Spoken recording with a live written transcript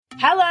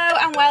Hello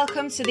and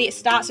welcome to the It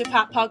Starts With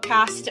Heart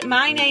podcast.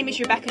 My name is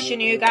Rebecca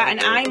Shanuga and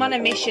I'm on a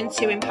mission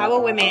to empower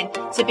women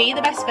to be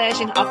the best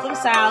version of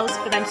themselves,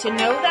 for them to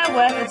know their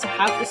worth and to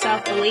have the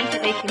self-belief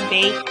that they can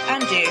be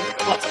and do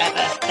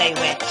whatever they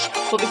wish.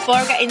 But before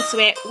I get into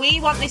it,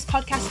 we want this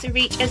podcast to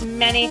reach as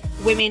many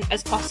women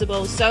as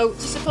possible. So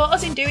to support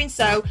us in doing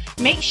so,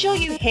 make sure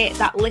you hit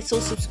that little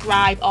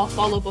subscribe or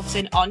follow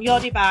button on your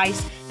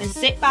device and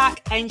sit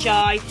back,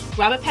 enjoy,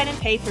 grab a pen and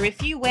paper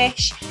if you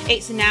wish.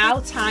 It's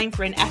now time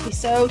for an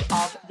episode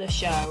of the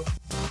show.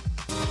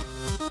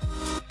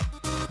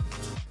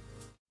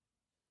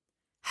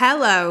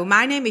 Hello,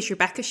 my name is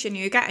Rebecca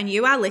Shanuga and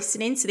you are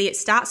listening to the It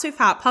Starts With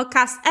Heart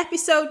podcast,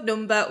 episode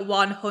number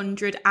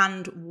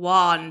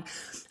 101.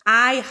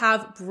 I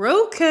have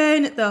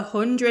broken the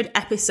 100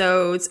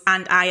 episodes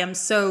and I am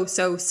so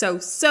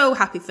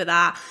happy for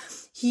that.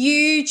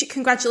 Huge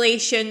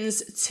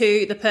congratulations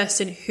to the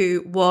person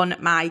who won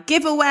my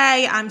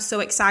giveaway. I'm so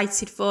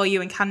excited for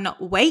you and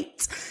cannot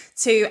wait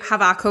to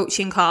have our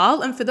coaching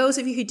call. And for those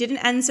of you who didn't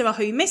enter or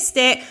who missed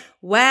it,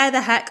 where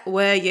the heck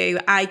were you?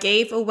 I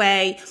gave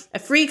away a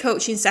free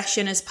coaching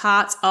session as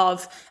part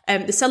of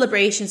the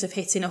celebrations of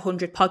hitting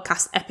 100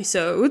 podcast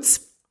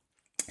episodes.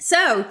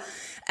 So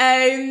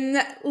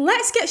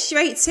let's get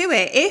straight to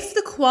it. If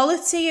the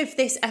quality of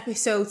this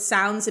episode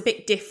sounds a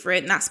bit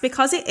different, that's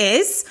because it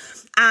is.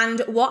 And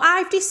what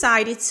I've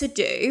decided to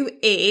do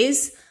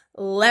is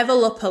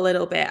level up a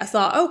little bit. I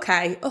thought,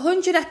 okay,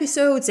 100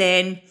 episodes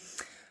in,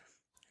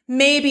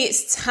 maybe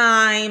it's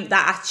time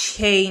that I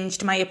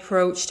changed my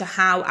approach to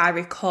how I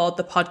record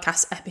the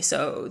podcast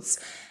episodes.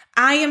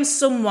 I am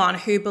someone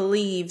who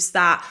believes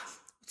that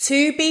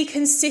to be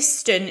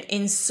consistent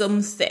in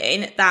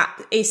something that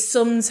is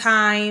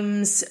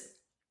sometimes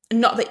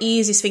not the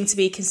easiest thing to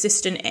be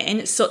consistent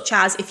in, such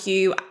as if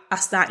you are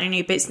starting a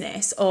new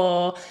business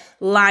or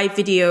live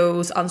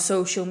videos on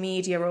social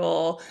media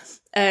or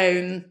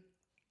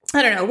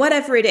I don't know,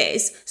 whatever it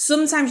is,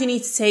 sometimes you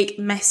need to take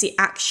messy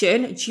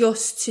action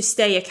just to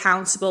stay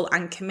accountable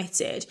and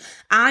committed.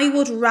 I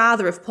would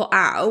rather have put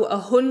out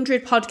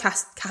 100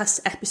 podcast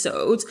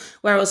episodes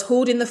where I was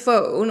holding the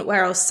phone,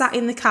 where I was sat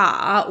in the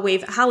car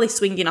with Hallie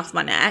swinging off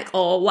my neck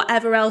or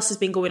whatever else has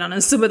been going on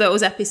in some of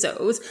those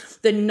episodes,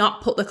 than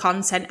not put the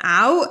content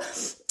out.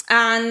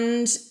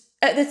 And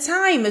at the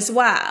time as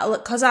well,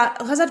 because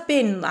I'd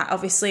been like,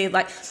 obviously,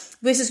 like,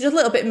 this is just a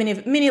little bit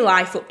mini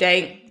life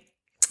update.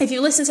 If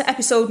you listen to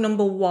episode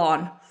number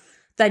 1,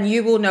 then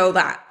you will know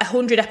that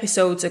 100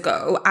 episodes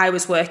ago, I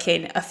was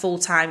working a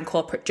full-time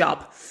corporate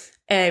job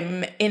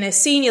in a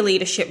senior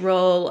leadership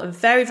role,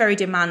 very, very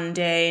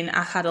demanding.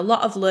 I had a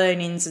lot of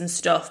learnings and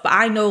stuff, but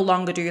I no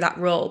longer do that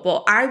role.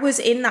 But I was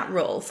in that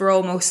role for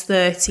almost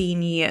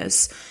 13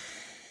 years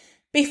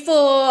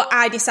before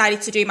I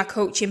decided to do my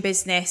coaching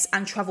business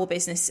and travel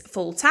business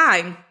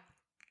full-time.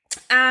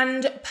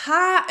 And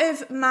part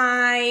of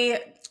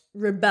my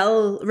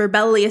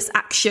rebellious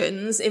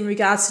actions in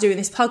regards to doing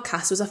this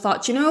podcast was I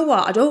thought, you know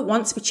what? I don't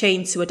want to be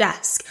chained to a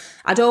desk.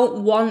 I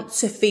don't want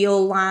to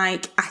feel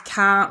like I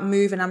can't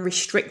move and I'm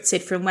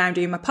restricted from where I'm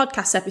doing my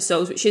podcast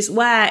episodes, which is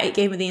where it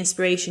gave me the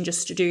inspiration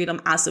just to do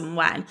them as and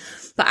when.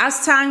 But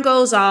as time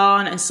goes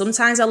on, and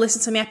sometimes I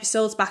listen to my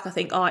episodes back, I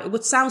think, oh, it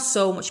would sound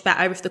so much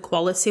better if the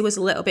quality was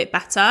a little bit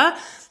better.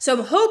 So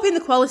I'm hoping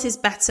the quality is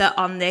better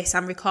on this.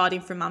 I'm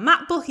recording from my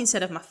MacBook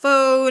instead of my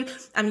phone.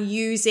 I'm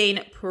using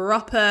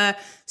proper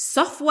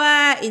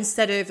software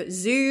instead of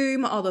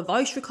Zoom or the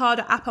voice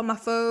recorder app on my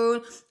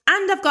phone.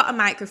 And I've got a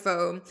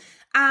microphone.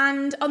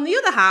 And on the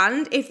other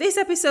hand, if this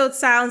episode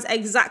sounds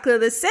exactly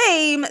the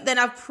same, then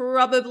I've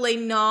probably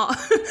not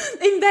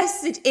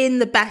invested in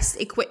the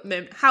best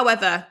equipment.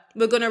 However,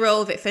 we're going to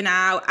roll with it for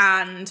now.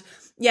 And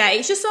yeah,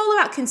 it's just all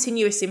about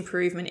continuous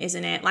improvement,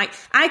 isn't it? Like,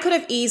 I could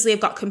have easily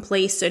got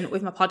complacent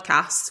with my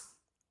podcast.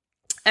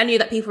 I knew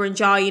that people were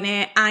enjoying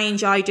it. I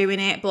enjoy doing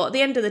it. But at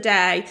the end of the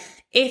day,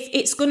 if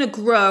it's going to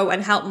grow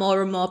and help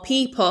more and more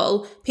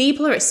people,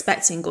 people are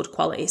expecting good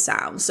quality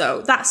sound.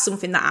 So that's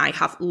something that I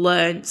have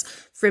learned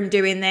from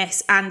doing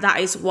this, and that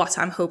is what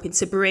I'm hoping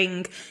to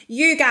bring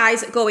you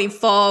guys going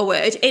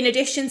forward. In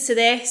addition to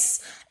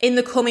this, in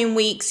the coming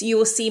weeks, you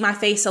will see my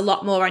face a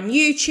lot more on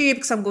YouTube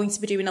because I'm going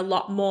to be doing a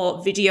lot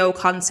more video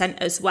content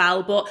as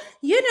well. But,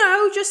 you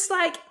know, just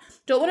like,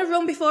 don't want to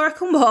run before I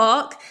can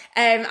walk.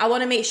 I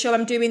want to make sure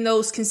I'm doing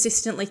those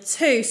consistently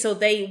too, so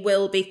they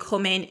will be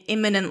coming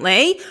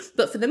imminently.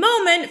 But for the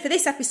moment, for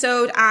this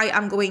episode, I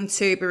am going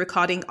to be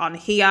recording on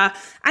here.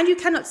 And you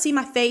cannot see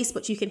my face,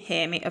 but you can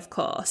hear me, of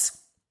course.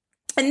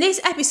 And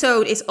this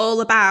episode is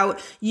all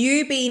about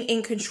you being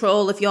in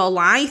control of your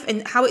life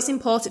and how it's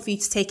important for you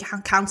to take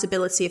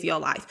accountability of your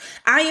life.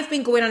 I have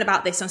been going on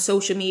about this on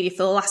social media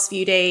for the last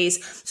few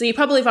days. So you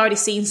probably have already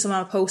seen some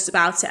of my posts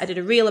about it. I did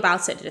a reel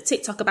about it, I did a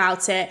TikTok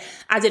about it.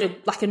 I did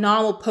a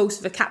normal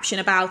post with a caption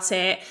about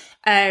it.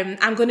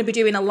 I'm going to be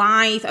doing a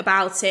live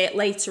about it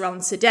later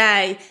on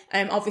today.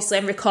 Obviously,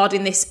 I'm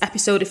recording this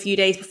episode a few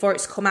days before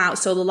it's come out,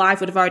 so the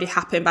live would have already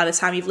happened by the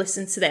time you've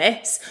listened to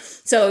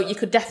this. So you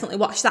could definitely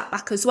watch that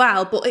back as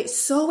well. But it's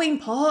so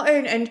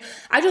important. And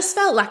I just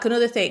felt like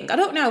another thing. I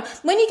don't know.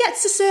 When you get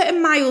to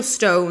certain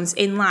milestones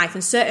in life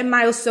and certain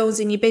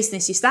milestones in your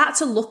business, you start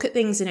to look at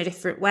things in a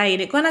different way.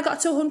 And when I got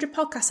to 100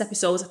 podcast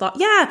episodes, I thought,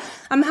 yeah,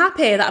 I'm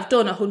happy that I've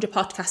done 100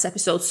 podcast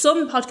episodes.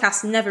 Some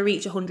podcasts never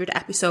reach 100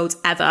 episodes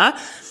ever.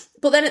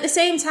 But then at the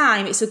same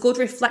time, it's a good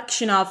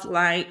reflection of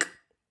like,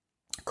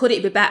 could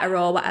it be better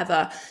or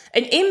whatever?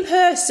 And in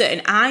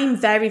person, I'm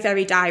very,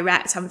 very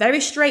direct. I'm very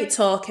straight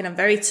talking. I'm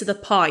very to the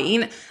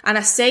point. And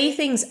I say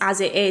things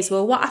as it is.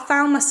 Well, what I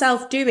found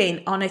myself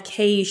doing on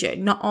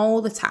occasion, not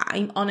all the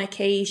time, on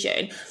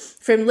occasion,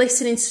 from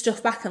listening to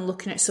stuff back and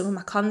looking at some of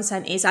my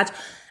content is I'd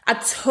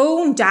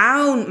tone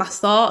down my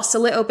thoughts a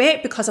little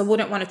bit because I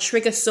wouldn't want to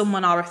trigger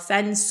someone or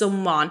offend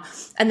someone.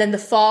 And then the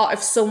thought of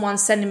someone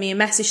sending me a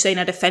message saying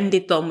I'd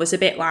offended them was a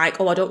bit like,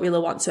 oh, I don't really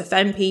want to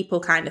offend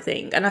people kind of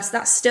thing. And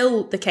that's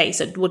still the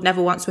case. I would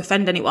never want to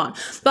offend anyone.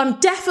 But I'm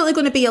definitely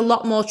going to be a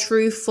lot more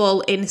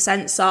truthful in the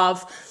sense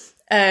of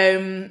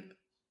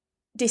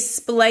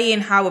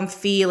displaying how I'm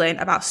feeling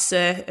about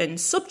certain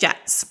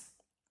subjects.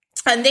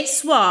 And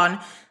this one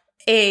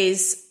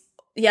is...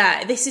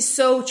 yeah, this is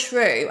so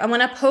true. And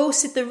when I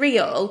posted the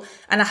reel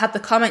and I had the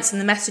comments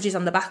and the messages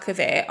on the back of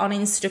it on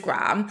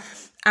Instagram,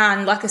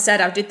 and like I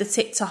said, I did the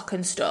TikTok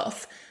and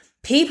stuff,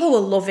 people were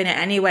loving it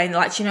anyway. And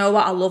they're like, you know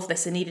what? I love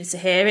this. I needed to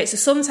hear it. So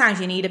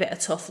sometimes you need a bit of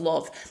tough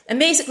love. And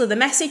basically the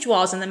message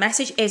was, and the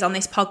message is on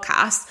this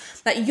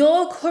podcast, that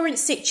your current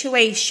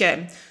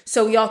situation,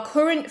 so your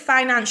current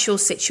financial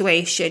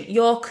situation,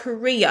 your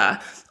career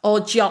or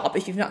job,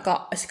 if you've not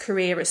got a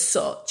career as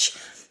such,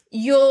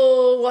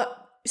 your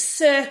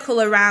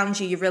circle around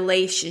you, your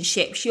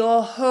relationships,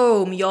 your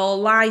home, your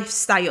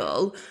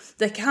lifestyle,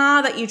 the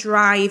car that you're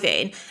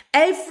driving,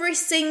 every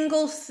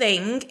single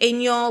thing in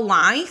your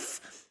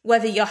life,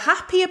 whether you're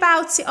happy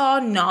about it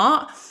or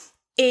not,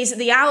 is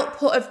the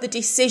output of the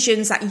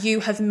decisions that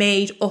you have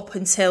made up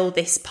until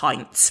this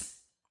point.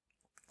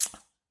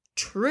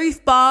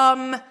 Truth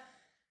bomb.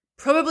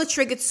 Probably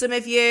triggered some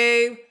of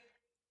you.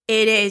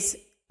 It is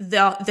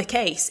the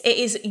case. It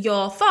is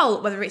your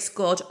fault, whether it's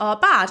good or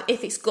bad.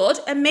 If it's good,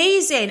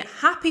 amazing,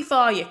 happy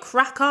for you,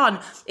 crack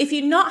on. If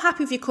you're not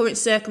happy with your current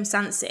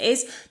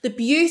circumstances, the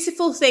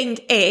beautiful thing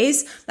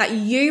is that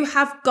you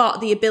have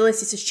got the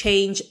ability to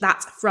change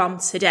that from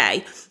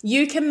today.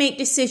 You can make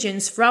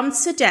decisions from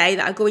today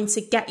that are going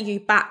to get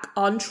you back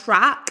on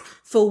track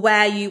for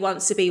where you want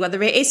to be,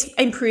 whether it is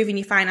improving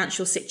your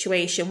financial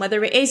situation,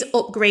 whether it is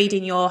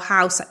upgrading your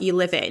house that you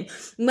live in,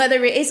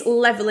 whether it is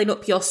leveling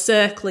up your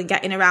circle and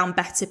getting around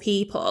better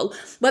people,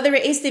 whether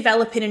it is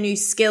developing a new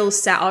skill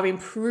set or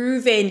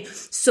improving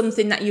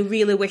something that you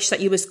really wish that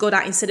you was good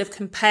at instead of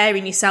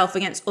comparing yourself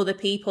against other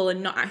people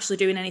and not actually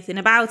doing anything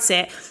about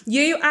it.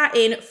 You are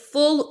in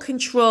full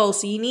control,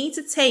 so you need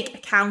to take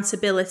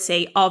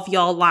accountability of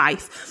your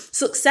life.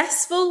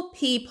 Successful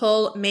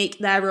people make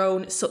their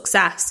own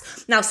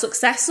success. Now,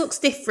 success looks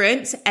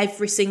different to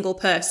every single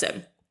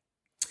person.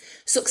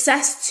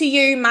 Success to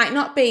you might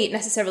not be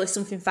necessarily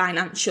something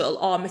financial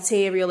or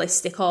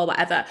materialistic or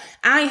whatever.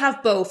 I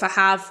have both. I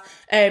have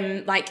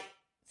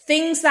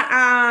things that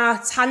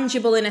are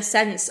tangible in a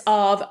sense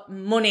of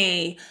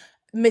money,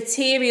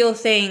 material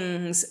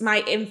things,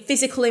 my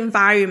physical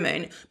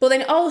environment, but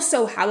then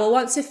also how I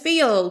want to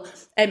feel,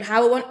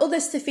 how I want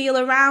others to feel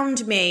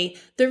around me,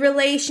 the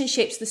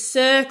relationships, the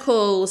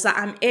circles that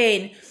I'm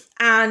in.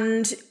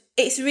 And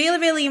it's really,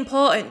 really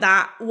important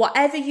that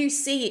whatever you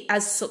see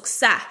as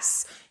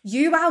success,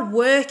 you are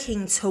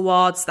working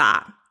towards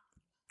that.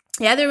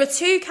 Yeah, there are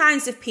two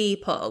kinds of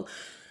people.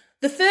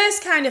 The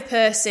first kind of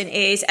person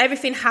is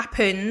everything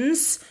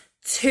happens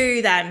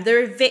to them.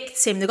 They're a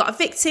victim. They've got a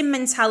victim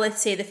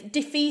mentality, the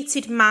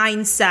defeated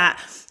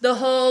mindset, the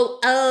whole,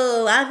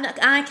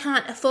 I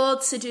can't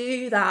afford to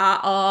do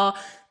that, or,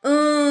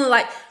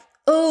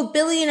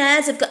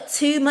 billionaires have got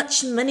too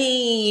much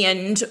money,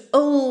 and,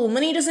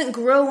 money doesn't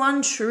grow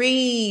on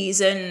trees,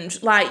 and,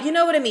 you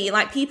know what I mean?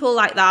 People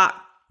like that.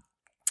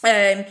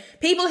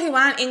 People who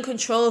aren't in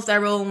control of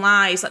their own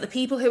lives, the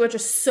people who are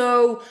just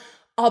so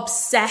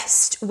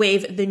obsessed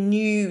with the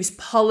news,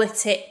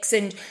 politics,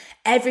 and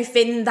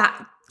everything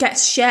that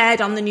gets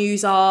shared on the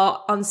news or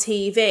on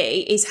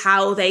TV is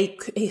how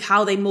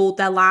they mold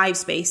their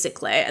lives,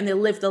 basically, and they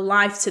live the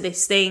life to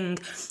this thing.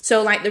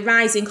 So the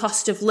rising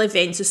cost of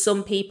living to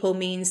some people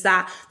means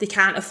that they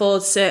can't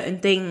afford certain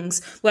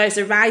things, whereas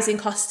the rising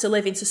cost to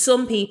living to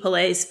some people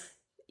is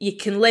you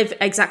can live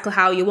exactly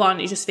how you want,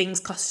 it's just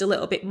things cost a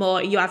little bit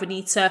more. You either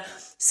need to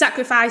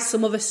sacrifice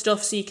some other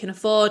stuff so you can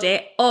afford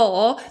it,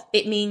 or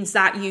it means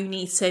that you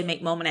need to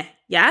make more money.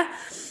 Yeah.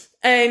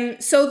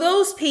 So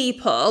those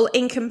people,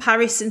 in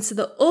comparison to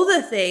the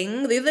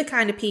other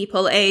kind of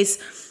people, is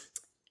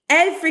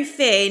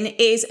Everything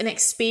is an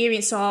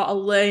experience or a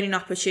learning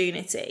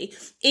opportunity.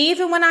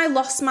 Even when I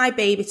lost my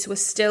baby to a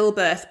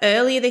stillbirth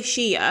earlier this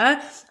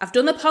year, I've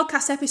done a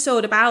podcast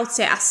episode about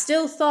it. I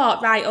still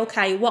thought, right,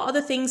 okay, what are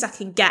the things I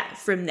can get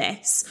from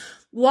this?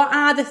 What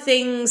are the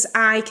things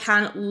I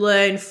can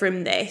learn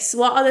from this?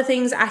 What are the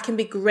things I can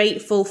be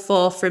grateful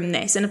for from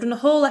this? And I've done a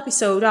whole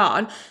episode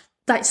on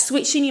like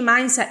switching your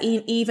mindset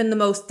in even the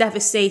most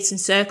devastating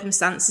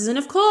circumstances. And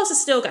of course, I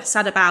still get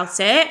sad about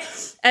it.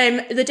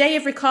 The day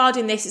of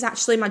recording this is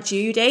actually my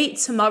due date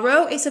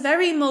tomorrow. It's a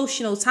very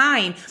emotional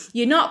time.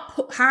 You're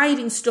not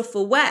hiding stuff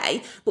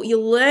away, but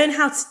you learn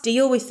how to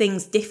deal with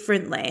things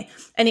differently.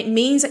 And it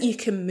means that you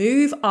can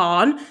move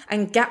on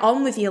and get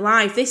on with your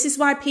life. This is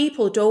why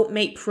people don't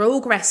make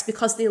progress,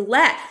 because they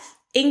let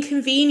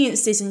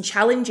inconveniences and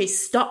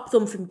challenges stop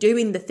them from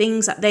doing the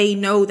things that they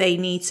know they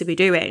need to be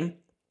doing.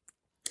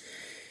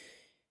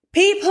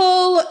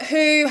 People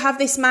who have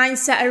this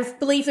mindset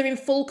believe they're in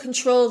full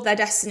control of their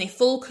destiny,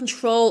 full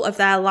control of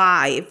their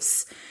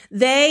lives.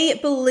 They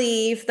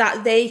believe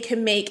that they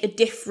can make a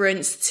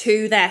difference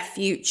to their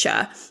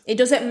future. It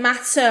doesn't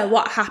matter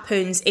what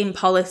happens in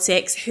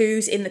politics,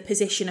 who's in the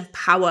position of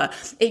power.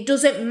 It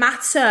doesn't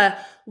matter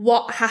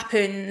what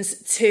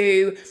happens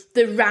to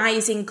the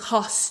rising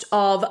cost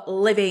of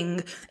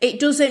living. It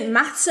doesn't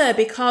matter,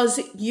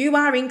 because you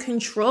are in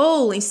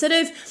control. Instead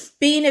of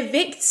being a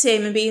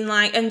victim and being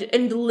like,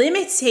 and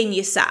limiting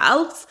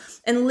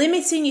yourself and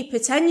limiting your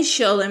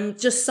potential and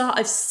just sort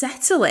of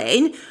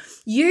settling,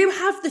 you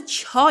have the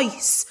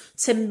choice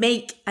to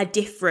make a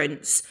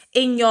difference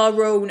in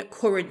your own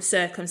current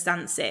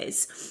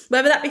circumstances.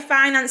 Whether that be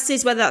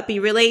finances, whether that be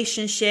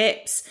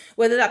relationships,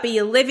 whether that be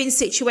your living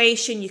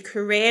situation, your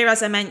career,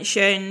 as I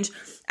mentioned.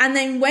 And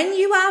then when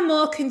you are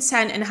more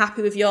content and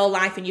happy with your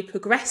life and you're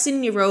progressing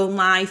in your own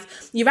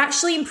life, you're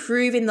actually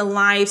improving the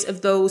lives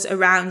of those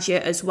around you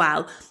as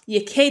well.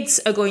 Your kids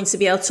are going to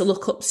be able to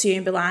look up to you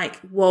and be like,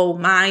 whoa,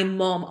 my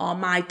mum or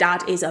my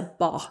dad is a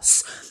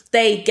boss.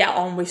 They get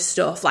on with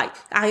stuff. Like,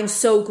 I am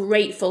so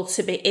grateful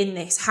to be in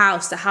this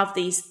house, to have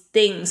these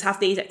things, have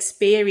these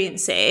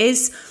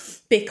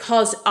experiences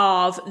because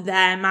of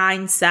their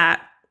mindset.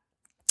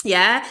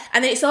 Yeah.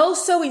 And it's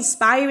also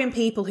inspiring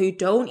people who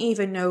don't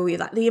even know you.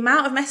 Like, the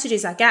amount of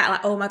messages I get,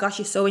 like, oh my gosh,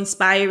 you're so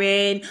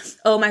inspiring.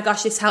 Oh my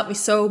gosh, this helped me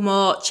so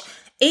much.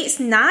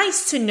 It's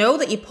nice to know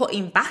that you're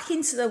putting back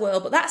into the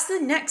world, but that's the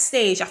next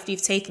stage after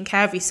you've taken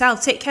care of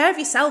yourself. Take care of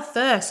yourself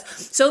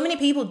first. So many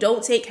people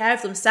don't take care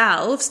of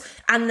themselves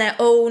and their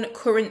own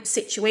current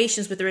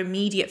situations with their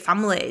immediate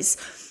families.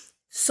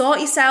 Sort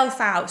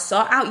yourself out.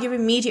 Sort out your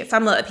immediate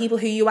family, the people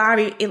who you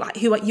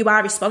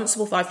are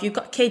responsible for. If you've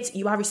got kids,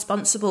 you are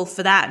responsible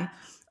for them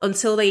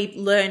until they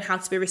learn how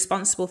to be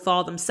responsible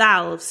for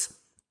themselves.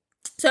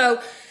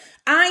 So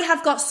I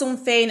have got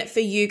something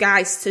for you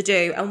guys to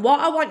do. And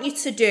what I want you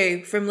to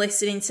do from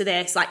listening to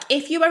this, like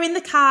if you are in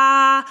the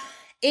car,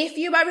 if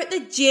you are at the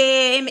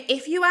gym,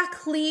 if you are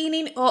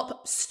cleaning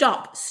up,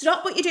 stop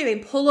what you're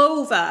doing, pull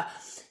over,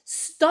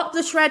 stop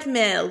the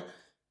treadmill,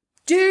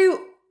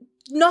 do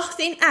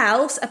nothing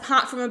else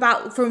apart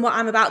from what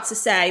I'm about to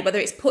say, whether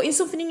it's putting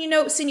something in your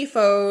notes in your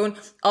phone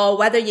or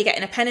whether you're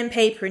getting a pen and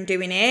paper and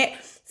doing it.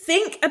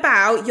 Think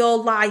about your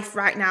life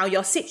right now,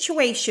 your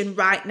situation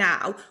right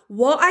now.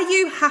 What are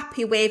you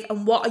happy with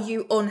and what are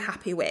you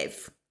unhappy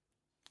with?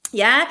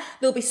 Yeah,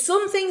 there'll be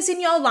some things in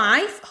your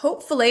life,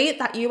 hopefully,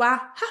 that you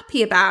are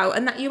happy about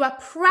and that you are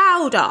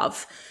proud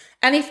of.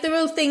 And if there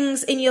are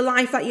things in your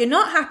life that you're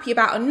not happy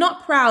about and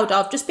not proud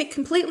of, just be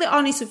completely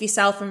honest with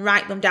yourself and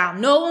write them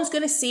down. No one's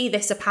going to see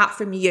this apart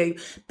from you.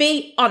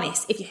 Be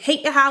honest. If you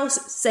hate your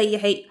house, say you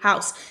hate your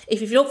house.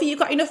 If you don't think you've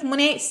got enough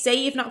money, say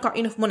you've not got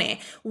enough money.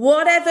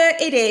 Whatever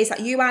it is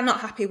that you are not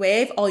happy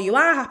with or you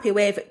are happy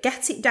with,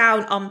 get it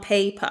down on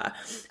paper.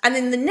 And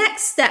then the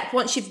next step,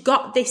 once you've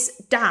got this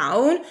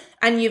down,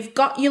 and you've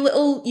got your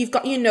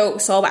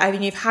notes or whatever,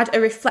 and you've had a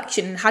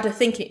reflection and had a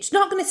thinking. It's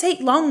not going to take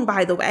long,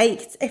 by the way.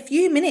 A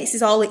few minutes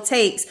is all it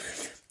takes.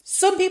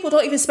 Some people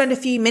don't even spend a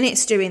few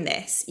minutes doing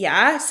this,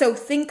 yeah? So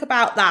think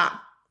about that.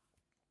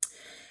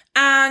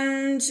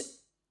 And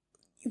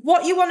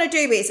what you want to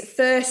do is,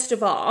 first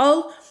of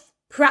all,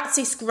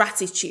 practice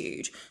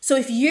gratitude. So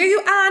if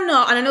you are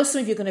not, and I know some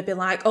of you are going to be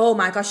like, oh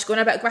my gosh, going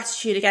about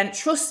gratitude again.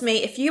 Trust me,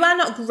 if you are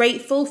not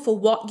grateful for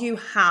what you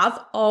have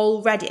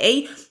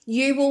already,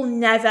 you will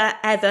never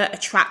ever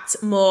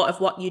attract more of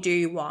what you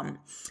do want.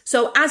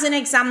 So as an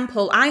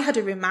example, I had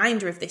a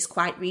reminder of this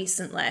quite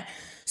recently.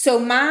 So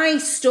my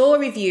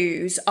story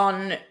views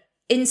on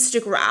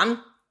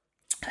Instagram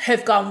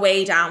have gone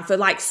way down for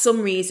like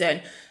some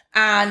reason.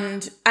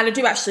 And I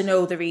do actually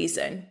know the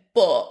reason,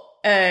 but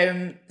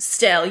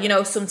still, you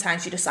know,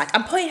 sometimes you're just like,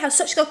 I'm putting out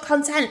such good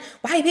content.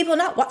 Why are people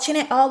not watching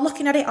it or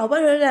looking at it or blah,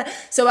 blah, blah.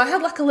 So I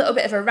had like a little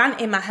bit of a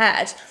rant in my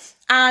head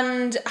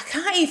and I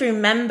can't even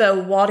remember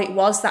what it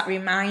was that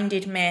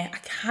reminded me. I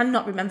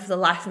cannot remember for the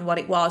life of what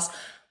it was,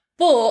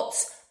 but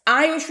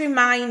I was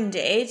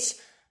reminded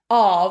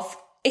of,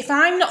 if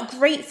I'm not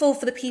grateful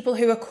for the people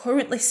who are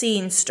currently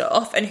seeing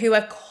stuff and who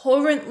are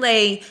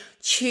currently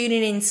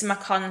tuning into my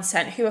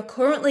content, who are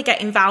currently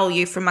getting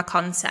value from my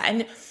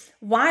content,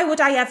 why would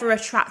I ever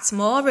attract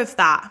more of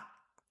that?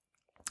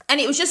 And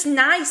it was just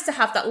nice to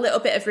have that little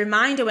bit of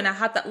reminder when I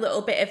had that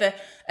little bit of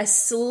a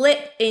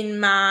slip in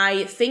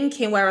my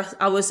thinking where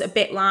I was a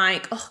bit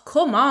like, oh,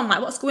 come on,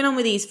 like what's going on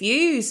with these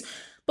views?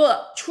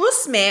 But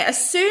trust me,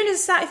 as soon as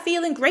I started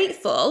feeling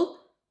grateful,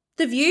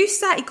 the views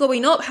started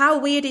going up. How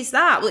weird is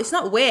that? Well, it's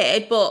not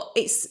weird, but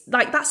it's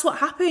like, that's what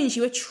happens.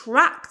 You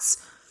attract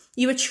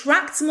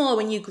more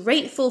when you're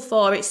grateful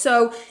for it.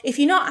 So if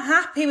you're not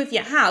happy with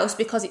your house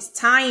because it's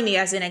tiny,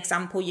 as an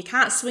example, you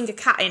can't swing a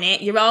cat in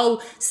it, you're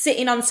all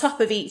sitting on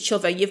top of each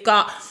other, you've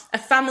got a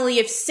family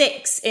of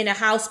 6 in a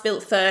house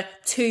built for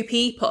 2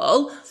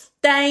 people,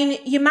 then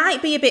you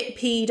might be a bit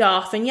peed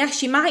off. And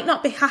yes, you might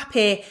not be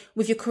happy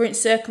with your current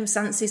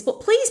circumstances, but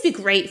please be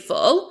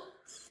grateful.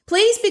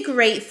 Please be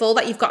grateful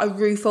that you've got a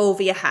roof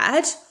over your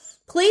head.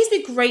 Please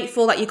be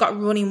grateful that you've got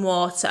running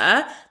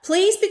water.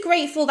 Please be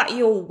grateful that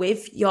you're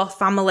with your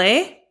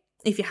family,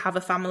 if you have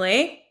a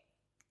family.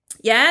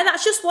 Yeah,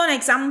 that's just one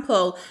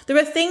example. There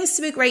are things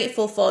to be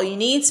grateful for. You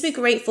need to be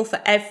grateful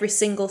for every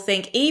single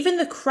thing, even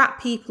the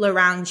crap people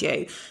around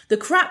you. The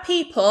crap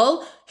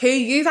people who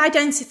you've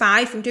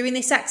identified from doing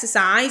this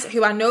exercise,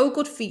 who are no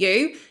good for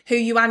you, who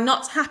you are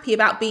not happy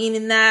about being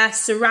in their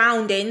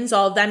surroundings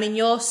or them in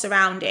your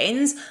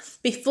surroundings.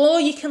 Before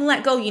you can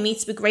let go, you need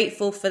to be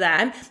grateful for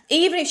them.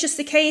 Even if it's just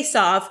a case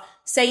of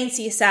saying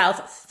to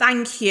yourself,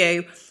 thank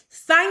you.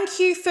 Thank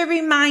you for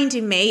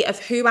reminding me of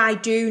who I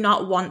do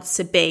not want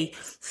to be.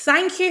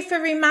 Thank you for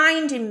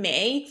reminding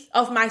me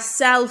of my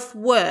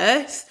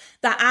self-worth,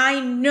 that I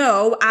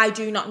know I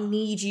do not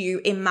need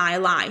you in my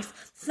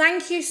life.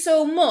 Thank you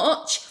so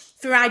much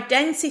for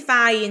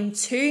identifying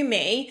to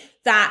me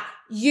that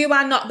you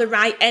are not the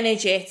right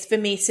energy for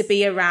me to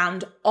be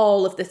around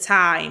all of the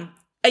time.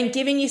 And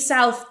giving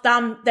yourself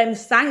them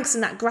thanks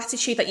and that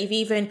gratitude that you've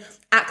even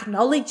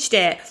acknowledged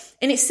it.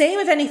 And it's same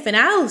with anything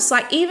else,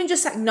 like even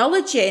just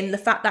acknowledging the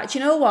fact that,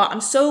 you know what, I'm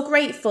so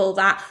grateful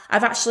that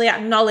I've actually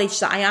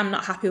acknowledged that I am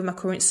not happy with my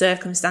current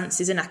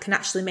circumstances and I can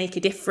actually make a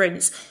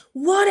difference.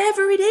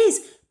 Whatever it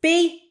is,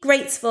 be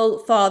grateful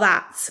for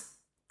that.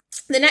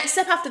 The next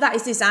step after that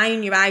is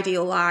design your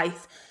ideal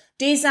life.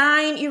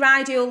 Design your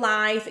ideal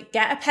life,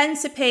 get a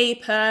pen to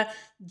paper,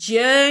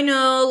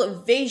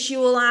 journal,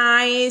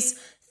 visualize.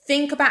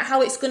 Think about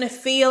how it's going to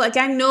feel.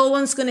 Again, no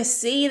one's going to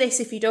see this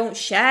if you don't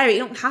share it.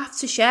 You don't have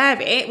to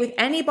share it with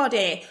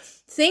anybody.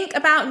 Think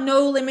about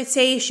no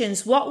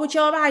limitations. What would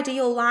your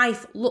ideal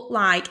life look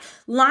like?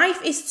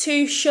 Life is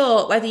too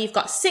short, whether you've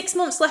got 6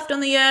 months left on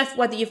the earth,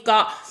 whether you've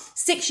got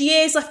 6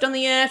 years left on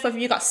the earth, whether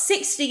you've got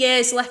 60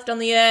 years left on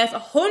the earth,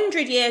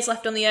 100 years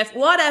left on the earth,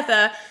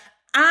 whatever.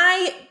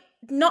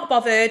 Not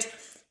bothered.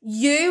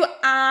 You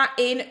are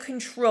in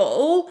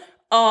control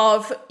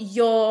of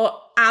your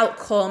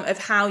outcome of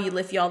how you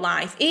live your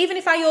life. Even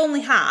if I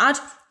only had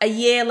a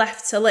year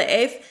left to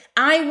live,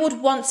 I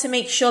would want to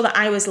make sure that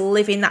I was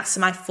living that to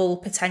my full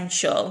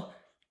potential.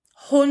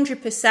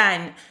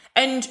 100%.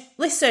 And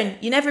listen,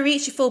 you never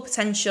reach your full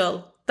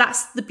potential.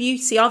 That's the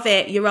beauty of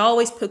it. You're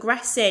always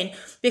progressing,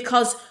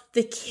 because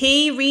the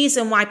key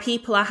reason why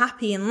people are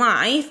happy in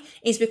life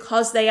is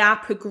because they are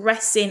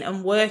progressing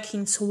and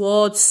working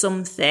towards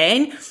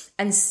something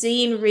and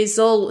seeing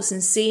results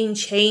and seeing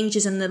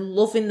changes, and they're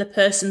loving the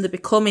person they're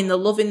becoming. They're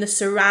loving the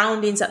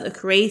surroundings that they're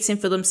creating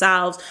for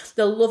themselves.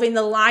 They're loving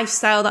the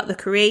lifestyle that they're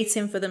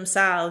creating for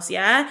themselves.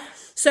 Yeah.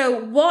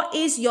 So what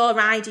is your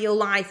ideal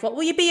life? What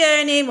will you be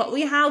earning? What will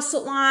your house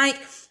look like?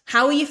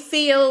 How will you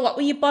feel? What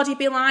will your body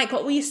be like?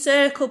 What will your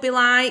circle be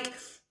like?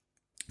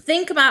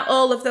 Think about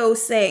all of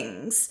those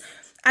things.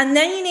 And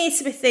then you need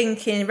to be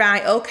thinking,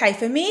 right, okay,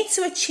 for me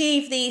to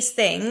achieve these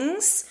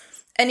things,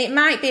 and it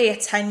might be a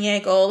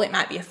 10-year goal, it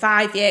might be a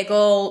 5-year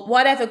goal,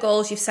 whatever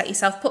goals you've set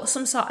yourself, put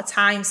some sort of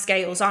time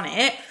scales on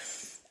it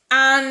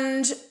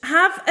and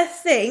have a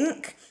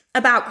think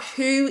about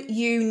who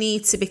you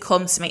need to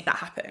become to make that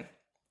happen.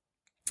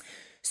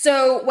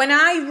 So when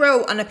I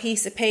wrote on a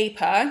piece of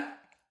paper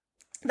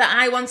that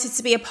I wanted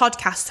to be a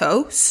podcast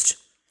host,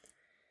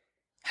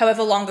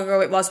 however long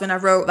ago it was when I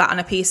wrote that on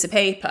a piece of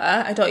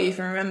paper, I don't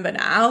even remember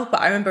now,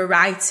 but I remember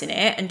writing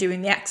it and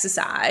doing the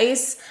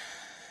exercise.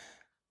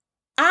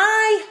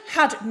 I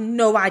had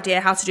no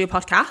idea how to do a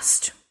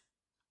podcast.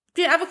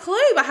 Didn't have a clue.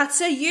 I had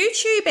to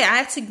YouTube it. I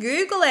had to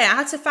Google it. I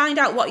had to find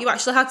out what you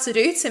actually had to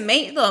do to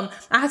make them.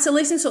 I had to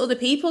listen to other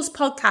people's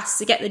podcasts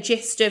to get the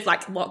gist of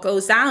like what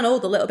goes down. Oh,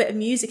 the little bit of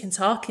music and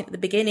talking at the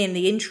beginning,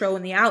 the intro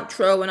and the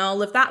outro and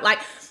all of that. Like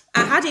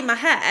I had in my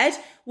head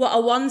what I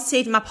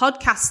wanted my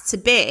podcast to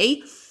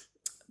be.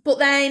 But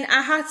then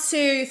I had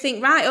to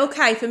think, right,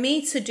 okay, for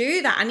me to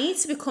do that, I need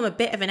to become a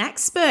bit of an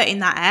expert in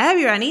that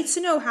area. I need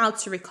to know how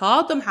to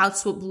record them, how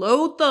to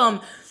upload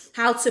them,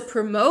 how to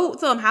promote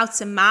them, how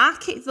to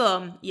market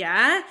them,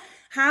 yeah?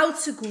 How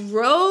to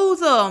grow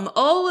them.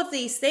 All of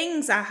these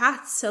things I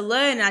had to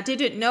learn. I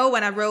didn't know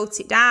when I wrote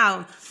it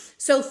down.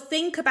 So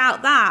think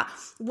about that.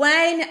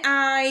 When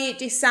I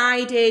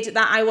decided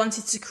that I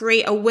wanted to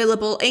create a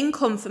willable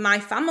income for my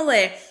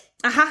family,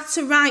 I had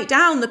to write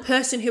down the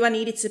person who I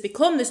needed to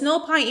become. There's no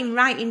point in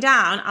writing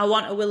down, I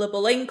want a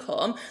willable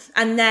income,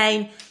 and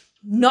then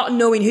not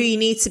knowing who you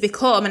need to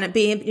become and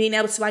being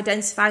able to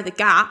identify the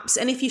gaps.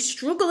 And if you're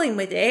struggling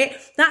with it,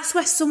 that's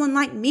where someone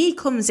like me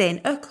comes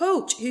in, a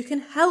coach who can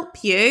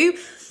help you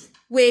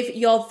with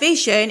your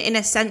vision in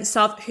a sense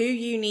of who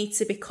you need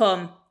to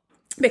become.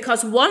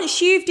 Because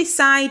once you've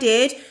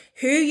decided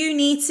who you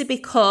need to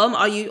become,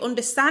 or you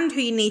understand who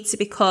you need to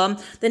become,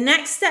 the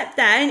next step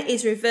then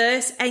is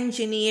reverse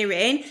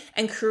engineering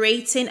and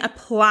creating a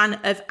plan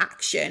of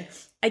action.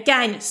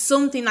 Again,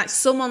 something like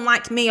someone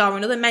like me or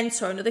another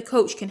mentor, or another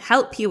coach can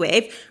help you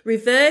with.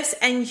 Reverse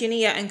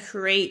engineer and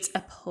create a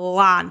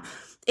plan.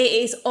 It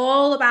is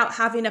all about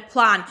having a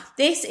plan.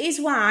 This is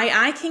why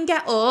I can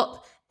get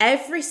up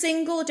every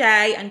single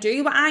day and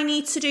do what I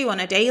need to do on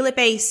a daily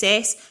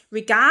basis,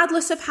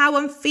 regardless of how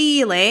I'm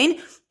feeling,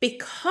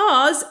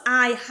 because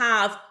I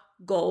have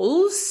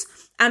goals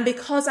and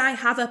because I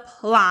have a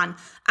plan.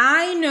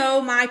 I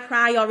know my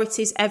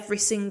priorities every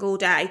single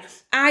day.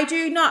 I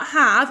do not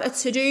have a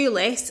to-do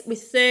list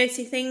with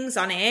 30 things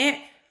on it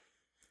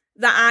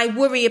that I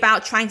worry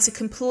about trying to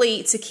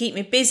complete to keep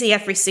me busy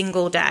every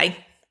single day.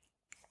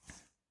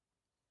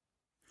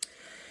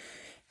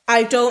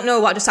 I don't know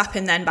what just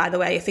happened then, by the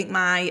way. I think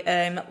my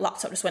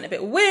laptop just went a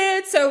bit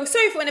weird. So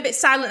sorry if it went a bit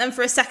silent then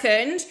for a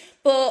second.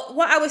 But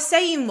what I was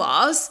saying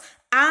was,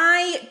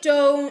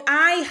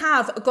 I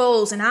have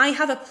goals and I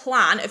have a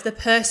plan of the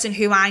person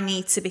who I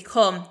need to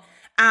become.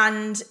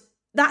 And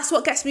that's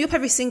what gets me up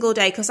every single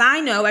day, because I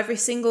know every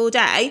single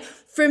day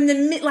from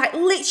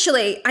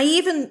literally, I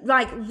even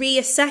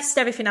reassessed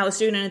everything I was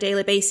doing on a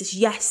daily basis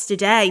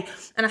yesterday,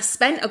 and I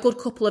spent a good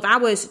couple of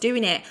hours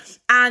doing it.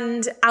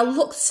 And I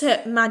looked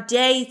at my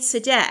day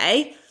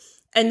today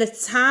and the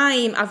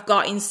time I've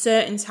got in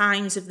certain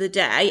times of the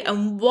day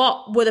and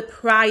what were the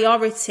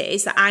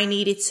priorities that I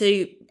needed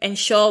to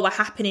ensure were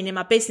happening in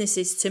my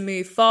businesses to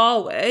move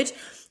forward.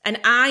 And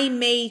I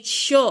made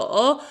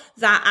sure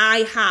that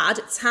I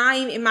had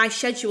time in my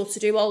schedule to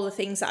do all the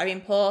things that are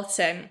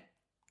important.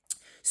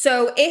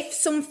 So if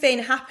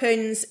something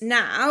happens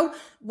now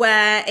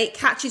where it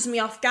catches me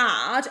off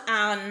guard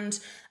and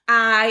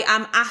I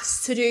am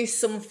asked to do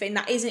something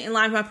that isn't in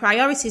line with my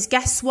priorities,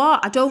 guess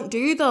what? I don't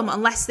do them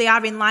unless they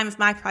are in line with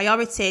my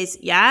priorities,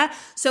 yeah?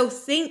 So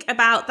think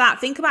about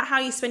that. Think about how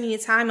you're spending your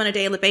time on a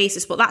daily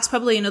basis, but that's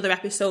probably another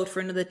episode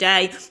for another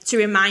day to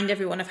remind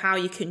everyone of how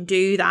you can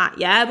do that,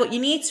 yeah? But you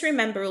need to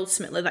remember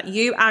ultimately that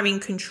you are in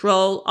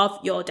control of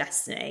your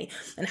destiny,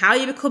 and how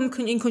you become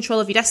in control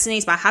of your destiny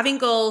is by having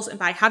goals and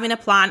by having a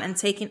plan and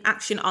taking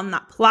action on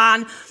that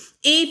plan.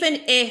 Even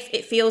if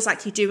it feels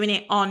like you're doing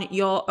it on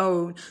your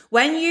own.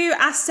 When you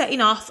are setting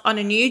off on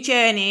a new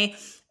journey,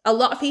 a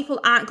lot of people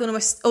aren't going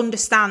to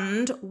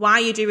understand why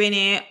you're doing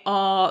it,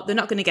 or they're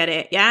not going to get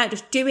it, yeah?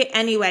 Just do it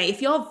anyway.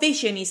 If your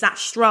vision is that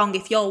strong,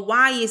 if your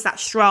why is that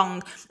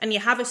strong, and you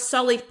have a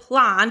solid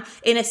plan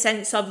in a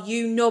sense of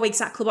you know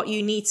exactly what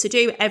you need to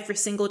do every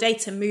single day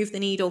to move the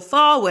needle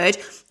forward,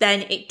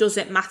 then it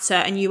doesn't matter,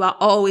 and you are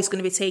always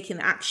going to be taking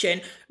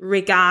action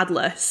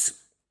regardless.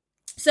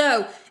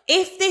 So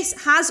if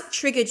this has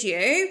triggered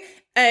you,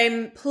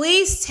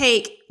 please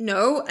take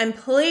note and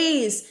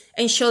please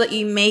ensure that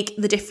you make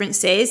the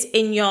differences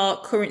in your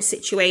current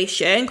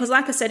situation, because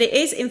like I said, it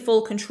is in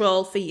full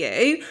control for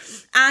you.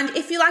 And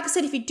if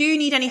you do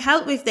need any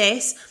help with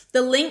this,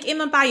 the link in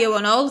my bio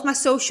on all of my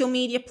social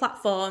media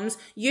platforms,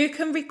 you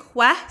can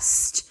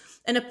request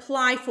and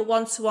apply for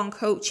one-to-one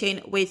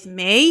coaching with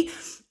me.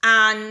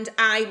 And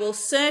I will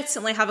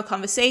certainly have a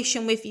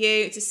conversation with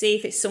you to see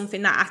if it's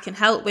something that I can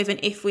help with and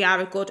if we are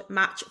a good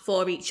match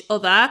for each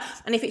other.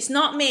 And if it's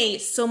not me,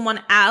 it's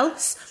someone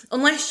else,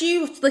 unless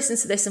you listen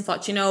to this and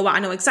thought, you know what, I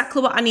know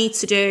exactly what I need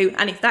to do.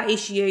 And if that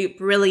is you,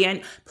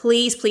 brilliant.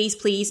 Please, please,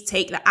 please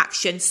take the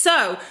action.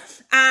 So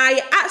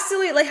I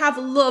absolutely have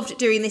loved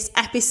doing this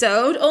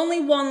episode. Only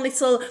one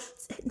little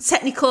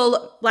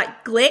technical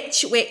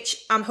glitch,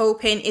 which I'm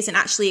hoping isn't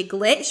actually a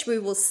glitch. We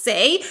will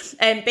see.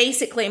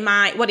 Basically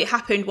what it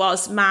happened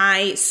was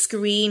my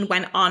screen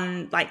went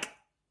on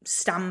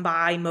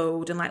standby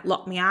mode and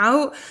locked me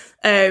out,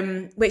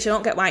 which I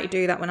don't get why you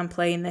do that when I'm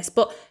playing this,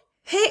 but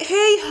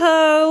hey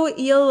ho,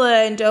 you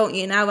learn, don't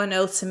you? Now I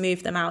know to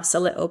move the mouse a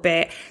little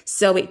bit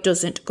so it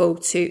doesn't go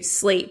to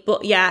sleep.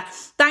 But yeah,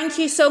 thank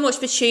you so much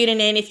for tuning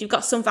in. If you've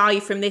got some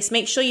value from this,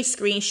 make sure you're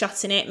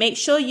screenshotting it. Make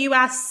sure you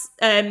are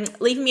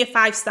leaving me a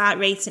 5-star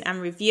rating and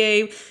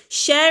review,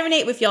 sharing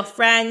it with your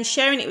friends,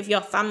 sharing it with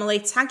your family,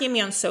 tagging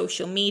me on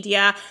social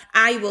media.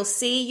 I will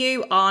see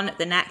you on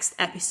the next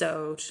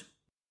episode.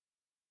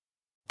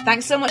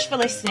 Thanks so much for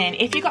listening.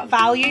 If you got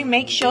value,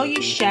 make sure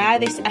you share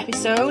this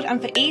episode. And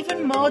for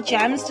even more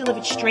gems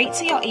delivered straight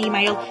to your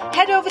email,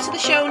 head over to the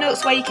show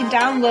notes where you can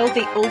download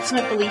the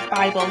Ultimate Belief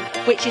Bible,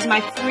 which is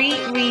my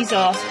free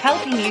resource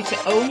helping you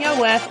to own your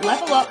worth,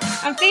 level up,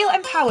 and feel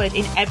empowered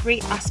in every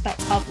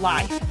aspect of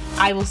life.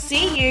 I will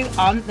see you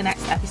on the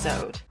next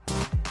episode.